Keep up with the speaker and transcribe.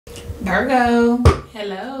Virgo,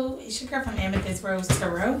 hello. It's your girl from Amethyst Rose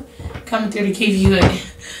Tarot coming through to give you a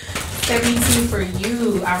 72 for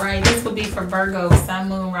you. Alright, this will be for Virgo, Sun,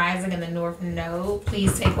 Moon, Rising in the North Node.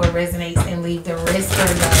 Please take what resonates and leave the rest,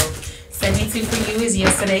 Virgo. 72 for you is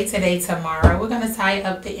yesterday, today, tomorrow. We're going to tie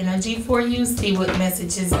up the energy for you, see what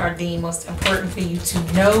messages are deemed most important for you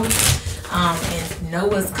to know, and know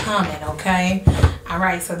what's coming, okay?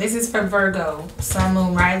 Alright, so this is for Virgo, Sun,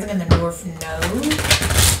 Moon, Rising in the North Node.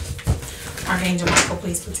 Archangel Michael,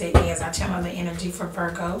 please protect me as I channel the energy for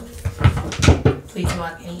Virgo. Please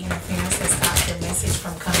block any interference that stops the message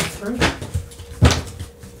from coming through.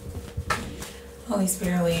 Holy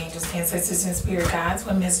Spirit, holy angels, ancestors, and spirit guides,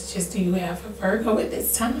 what messages do you have for Virgo at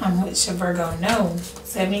this time? What should Virgo know?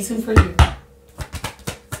 72 for you.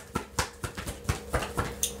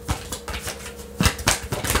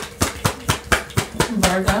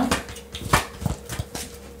 Virgo.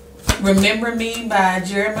 Remember Me by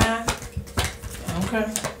Jeremiah. Okay.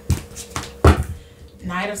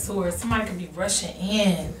 Knight of Swords. Somebody could be rushing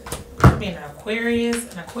in. Could be an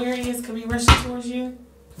Aquarius. An Aquarius could be rushing towards you.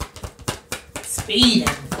 Speeding.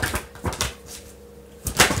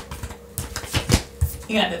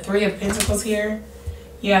 You got the Three of Pentacles here.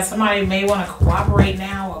 Yeah, somebody may want to cooperate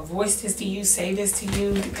now or voice this to you, say this to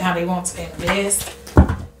you, how they want to invest.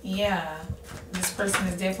 Yeah. This person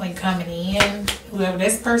is definitely coming in. Whoever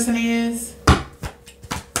this person is,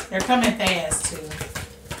 they're coming fast too.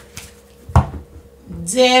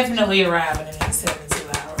 Definitely arriving in the next 72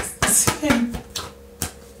 hours.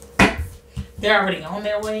 They're already on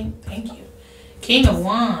their way. Thank you. King of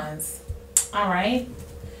Wands. Alright.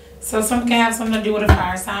 So something can have something to do with a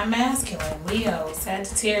fire sign masculine. Leo,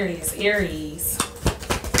 Sagittarius, Aries.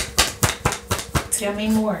 Tell me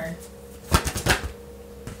more.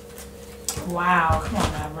 Wow. Come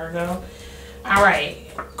on now, Virgo. Alright.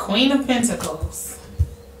 Queen of Pentacles.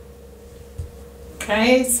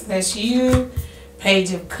 Okay, so that's you.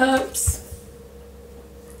 Page of Cups.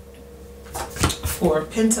 Four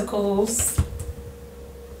of Pentacles.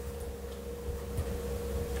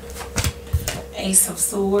 Ace of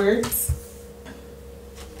Swords.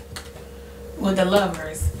 With the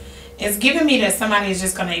Lovers. It's giving me that somebody is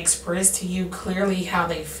just going to express to you clearly how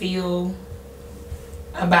they feel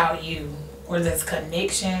about you. Or this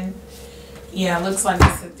connection. Yeah, it looks like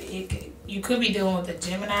you could be dealing with a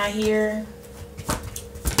Gemini here.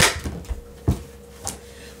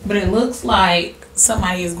 But it looks like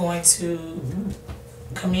somebody is going to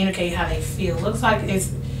communicate how they feel. Looks like it's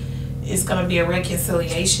going to be a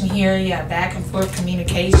reconciliation here. Yeah, back and forth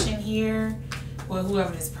communication here with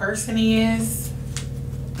whoever this person is.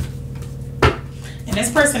 And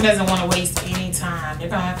this person doesn't want to waste any time.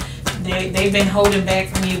 They've been holding back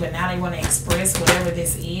from you, but now they want to express whatever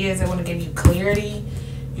this is. They want to give you clarity.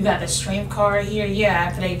 You got the Strength card here. Yeah,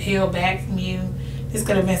 after they've held back from you. This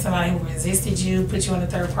could have been somebody who resisted you, put you in a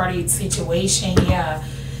third-party situation. Yeah.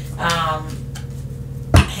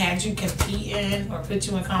 Had you competing or put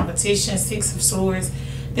you in competition. Six of Swords.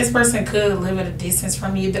 This person could live at a distance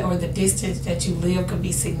from you, or the distance that you live could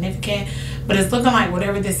be significant. But it's looking like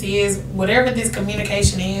whatever this is, whatever this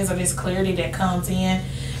communication is, or this clarity that comes in,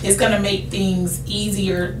 it's going to make things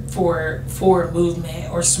easier for movement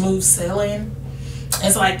or smooth sailing.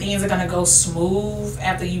 It's like things are going to go smooth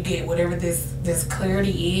after you get whatever this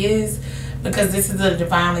clarity is, because this is a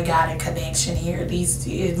divinely guided connection here.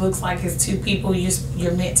 It looks like it's two people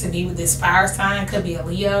you're meant to be with. This fire sign could be a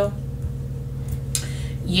Leo.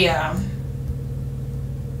 Yeah.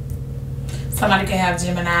 Somebody could have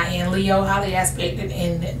Gemini and Leo highly aspected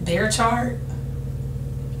in their chart.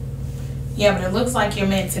 Yeah, but it looks like you're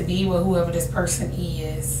meant to be with whoever this person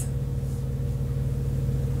is.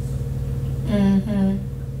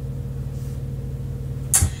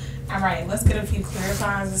 Alright, let's get a few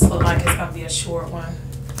clarifiers. This looks like it's going to be a short one.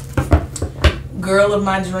 Girl of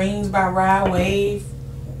My Dreams by Ride Wave.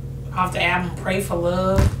 Off the album Pray for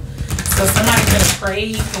Love. So somebody could have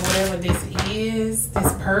prayed for whatever this is.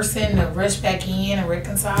 This person to rush back in and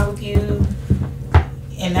reconcile with you.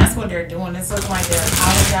 And that's what they're doing. This looks like they're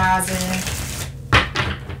apologizing.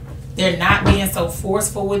 They're not being so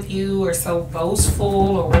forceful with you or so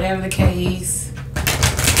boastful or whatever the case.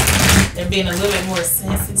 They're being a little bit more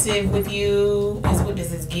sensitive with you is what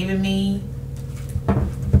this is giving me.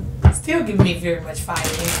 Still giving me very much fire.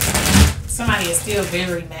 Somebody is still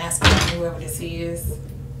very masculine, whoever this is.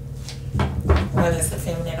 Whether it's a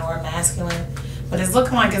feminine or a masculine. But it's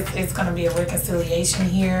looking like it's going to be a reconciliation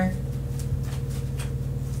here.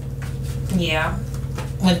 Yeah.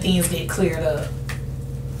 When things get cleared up.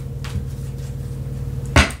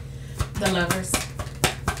 The Lovers.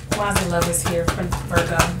 Why is the Lovers here for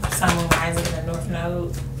Virgo? Sun, Moon, Rising in the North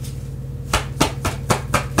Node.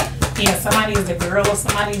 Yeah, somebody is the girl of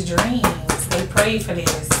somebody's dreams. They prayed for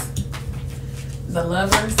this. The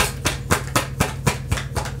Lovers.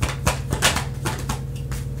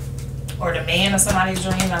 Or the man of somebody's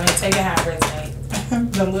dreams. I mean, take it how it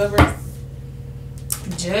resonates. The Lovers.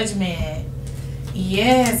 Judgment.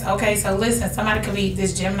 Yes. Okay, so listen. Somebody could be,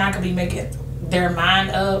 this Gemini could be making their mind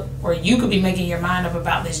up, or you could be making your mind up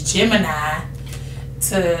about this Gemini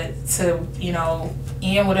to you know,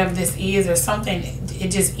 end whatever this is or something. It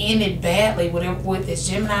just ended badly with this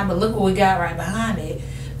Gemini, but look what we got right behind it.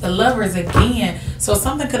 The Lovers again. So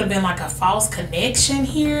something could have been like a false connection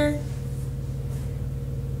here.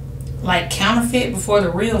 Like counterfeit before the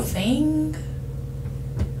real thing.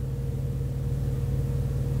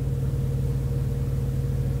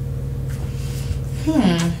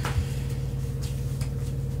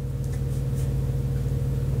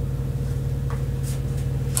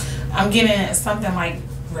 I'm getting something like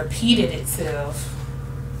repeated itself.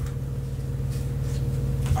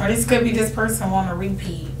 Or this could be this person want to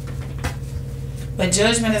repeat. But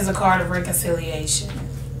Judgment is a card of reconciliation.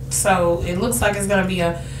 So it looks like it's going to be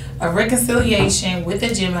a reconciliation with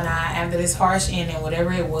the Gemini after this harsh ending,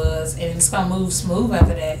 whatever it was. And it's going to move smooth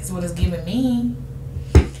after that is what it's giving me.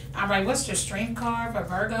 Alright, what's your strength card for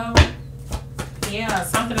Virgo? Yeah,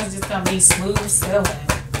 something is just going to be smooth sailing.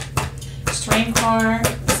 Strength card.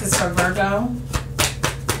 This is for Virgo.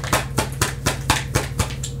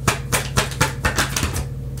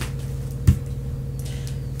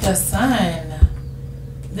 The Sun.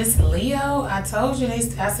 This Leo, I told you, I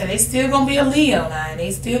said they still gonna be a Leo now.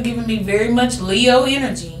 They still giving me very much Leo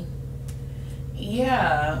energy.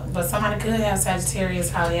 Yeah, but somebody could have Sagittarius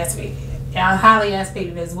highly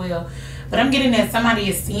aspected as well. But I'm getting that somebody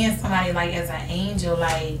is seeing somebody like as an angel,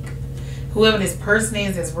 like whoever this person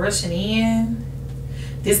is that's rushing in.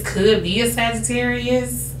 This could be a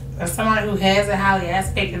Sagittarius or somebody who has a highly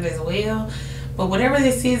aspected as well. But whatever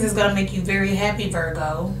this is going to make you very happy,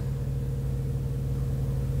 Virgo.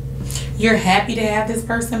 You're happy to have this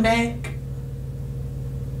person back.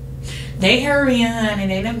 They hurrying, honey.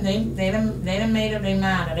 They done made up their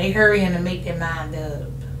mind. Or they hurrying to make their mind up.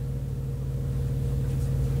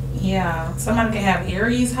 Yeah, somebody can have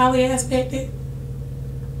Aries highly aspected.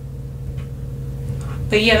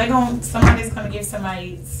 But yeah, somebody's gonna give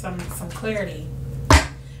somebody some clarity.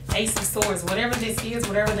 Ace of Swords, whatever this is,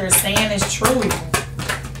 whatever they're saying is true.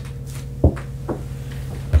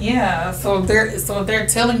 Yeah, so if they're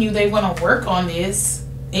telling you they want to work on this,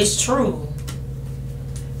 it's true.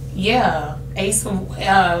 Yeah, Ace of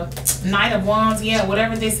Knight of Wands. Yeah,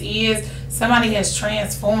 whatever this is, somebody has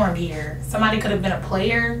transformed here. Somebody could have been a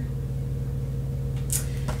player.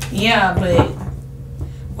 Yeah, but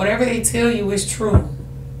whatever they tell you is true.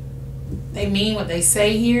 They mean what they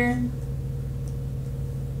say here.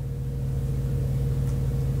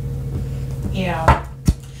 Yeah.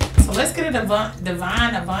 So let's get a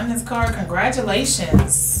divine abundance card.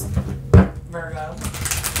 Congratulations, Virgo.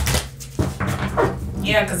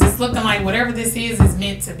 Yeah, because it's looking like whatever this is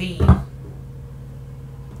meant to be.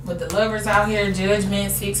 With the Lovers out here,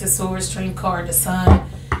 Judgment, Six of Swords, Strength card, the Sun.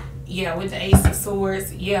 Yeah, with the Ace of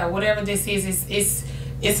Swords. Yeah, whatever this is,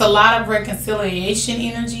 it's a lot of reconciliation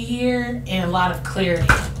energy here and a lot of clarity.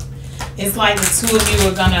 It's like the two of you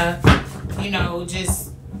are gonna, you know, just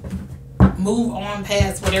move on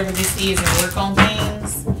past whatever this is and work on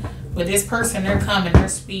things. But this person, they're coming, they're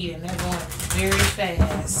speeding, they're going very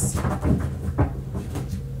fast.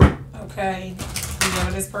 Okay,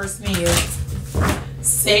 whoever this person is.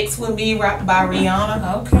 Sex will be right by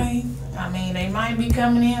Rihanna. Okay. I mean, they might be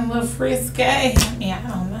coming in a little frisky. Yeah, I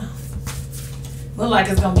don't know. Look like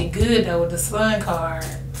it's going to be good, though, with the Sun card.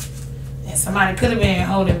 And somebody could have been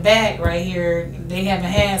holding back right here. They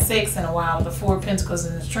haven't had sex in a while with the Four of Pentacles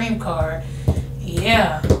and the Stream card.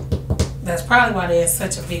 Yeah. That's probably why there's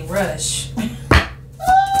such a big rush.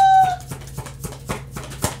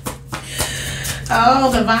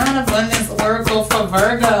 Oh, Divine Abundance Oracle for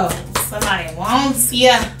Virgo. Somebody wants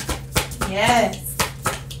ya. Yes.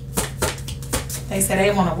 They say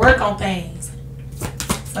they want to work on things.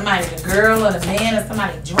 Somebody, the girl or the man or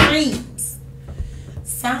somebody dreams.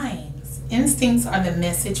 Signs. Instincts are the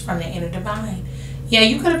message from the inner divine. Yeah,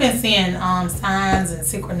 you could have been seeing signs and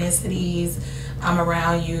synchronicities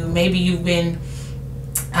around you. Maybe you've been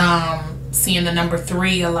seeing the number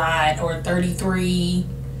 3 a lot, or 33.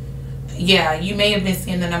 Yeah, you may have been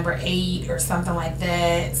seeing the number 8 or something like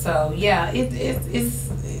that. So yeah, it's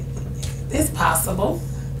possible.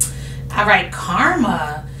 All right,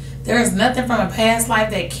 karma. There is nothing from a past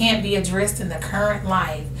life that can't be addressed in the current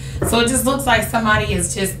life. So it just looks like somebody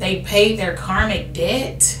is just, they paid their karmic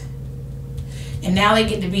debt and now they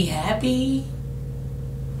get to be happy.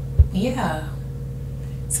 Yeah.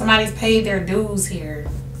 Somebody's paid their dues here.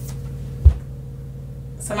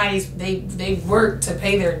 They work to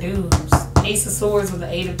pay their dues. Ace of Swords with the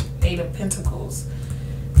Eight of Pentacles.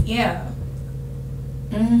 Yeah.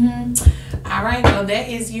 All right, well, that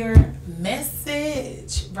is your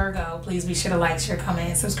message, Virgo. Please be sure to like, share, comment,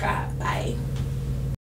 and subscribe. Bye.